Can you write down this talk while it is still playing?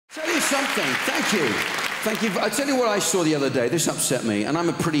Tell you something, thank you. Thank you. I tell you what I saw the other day. This upset me, and I'm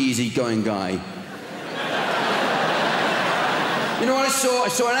a pretty easygoing guy. You know what I saw? I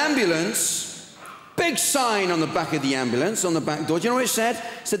saw an ambulance. Big sign on the back of the ambulance, on the back door. Do you know what it said?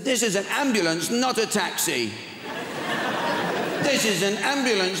 It said, "This is an ambulance, not a taxi." This is an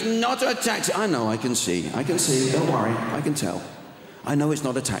ambulance, not a taxi. I know, I can see, don't worry, I can tell. I know it's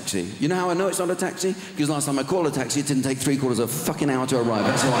not a taxi. You know how I know it's not a taxi? Because last time I called a taxi, it didn't take 3/4 of a fucking hour to arrive.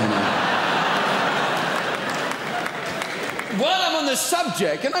 That's how I know. While I'm on the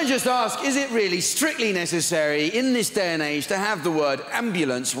subject, can I just ask, is it really strictly necessary in this day and age to have the word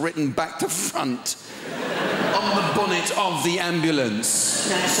ambulance written back to front on the bonnet of the ambulance?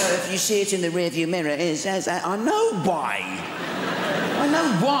 No, so if you see it in the rearview mirror, it says that. I know why. I know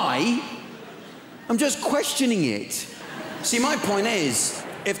why. I'm just questioning it. See, my point is,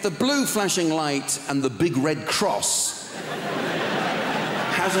 if the blue flashing light and the big red cross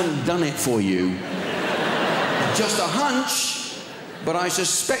hasn't done it for you, just a hunch, but I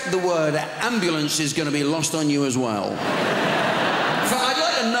suspect the word ambulance is going to be lost on you as well. So I'd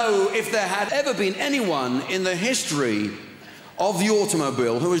like to know if there had ever been anyone in the history of the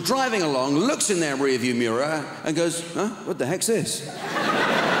automobile who was driving along, looks in their rearview mirror and goes, "Huh? What the heck's this?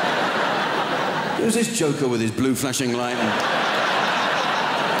 Who's this joker with his blue flashing light and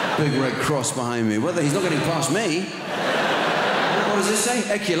big red cross behind me? Well, he's not getting past me. What does this say?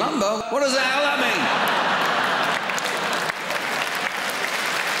 Eculumbo? What does the hell that mean?"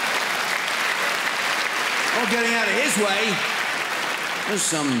 Not getting out of his way. There's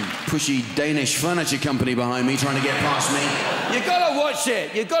some pushy Danish furniture company behind me trying to get past me. You gotta watch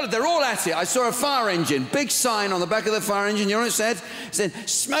it. You gotta. They're all at it. I saw a fire engine, big sign on the back of the fire engine. You know what it said? It said,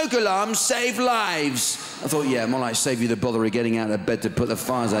 "Smoke alarms save lives." I thought, yeah, more like save you the bother of getting out of bed to put the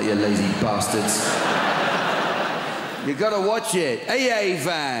fires out, you lazy bastards. You gotta watch it. AA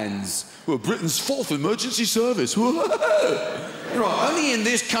vans. Well, Britain's 4th emergency service. You know, only in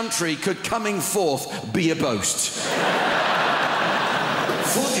this country could coming forth be a boast.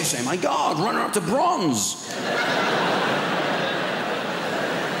 4th, you say, my God, runner up to bronze.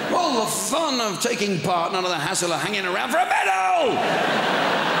 All the fun of taking part, none of the hassle of hanging around for a medal!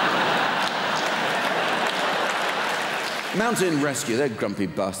 Mountain rescue, they're grumpy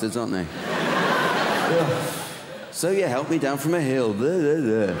bastards, aren't they? So you helped me down from a hill.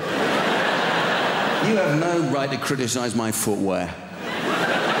 You have no right to criticize my footwear.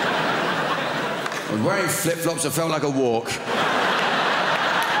 I was wearing flip-flops that felt like a walk.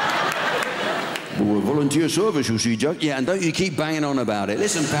 Volunteer service, you see, Jack. Yeah, and don't you keep banging on about it.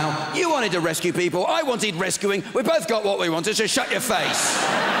 Listen, pal, you wanted to rescue people, I wanted rescuing. We both got what we wanted, so shut your face.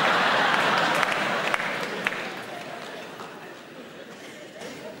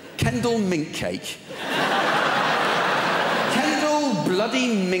 Kendall mint cake. Kendall bloody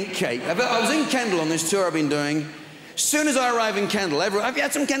mint cake. I was in Kendall on this tour I've been doing. As soon as I arrive in Kendall, everyone, have you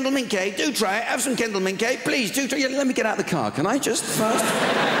had some Kendall mint cake? Do try it. Have some Kendall mint cake. Please, do try it. Let me get out of the car. Can I just first?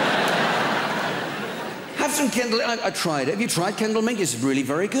 Have some Kendall. I tried it. Have you tried Kendall mint? It's really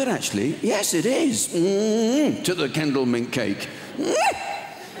very good, actually. Yes, it is. To the Kendall mint cake.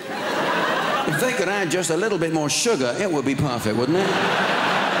 If they could add just a little bit more sugar, it would be perfect, wouldn't it?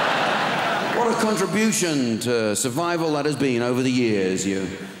 What a contribution to survival that has been over the years. You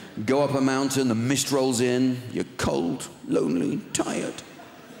go up a mountain, the mist rolls in, you're cold, lonely, tired,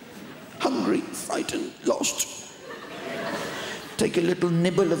 hungry, frightened, lost. Take a little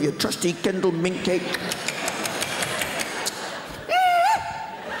nibble of your trusty Kendall mint cake.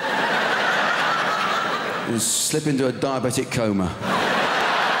 And slip into a diabetic coma.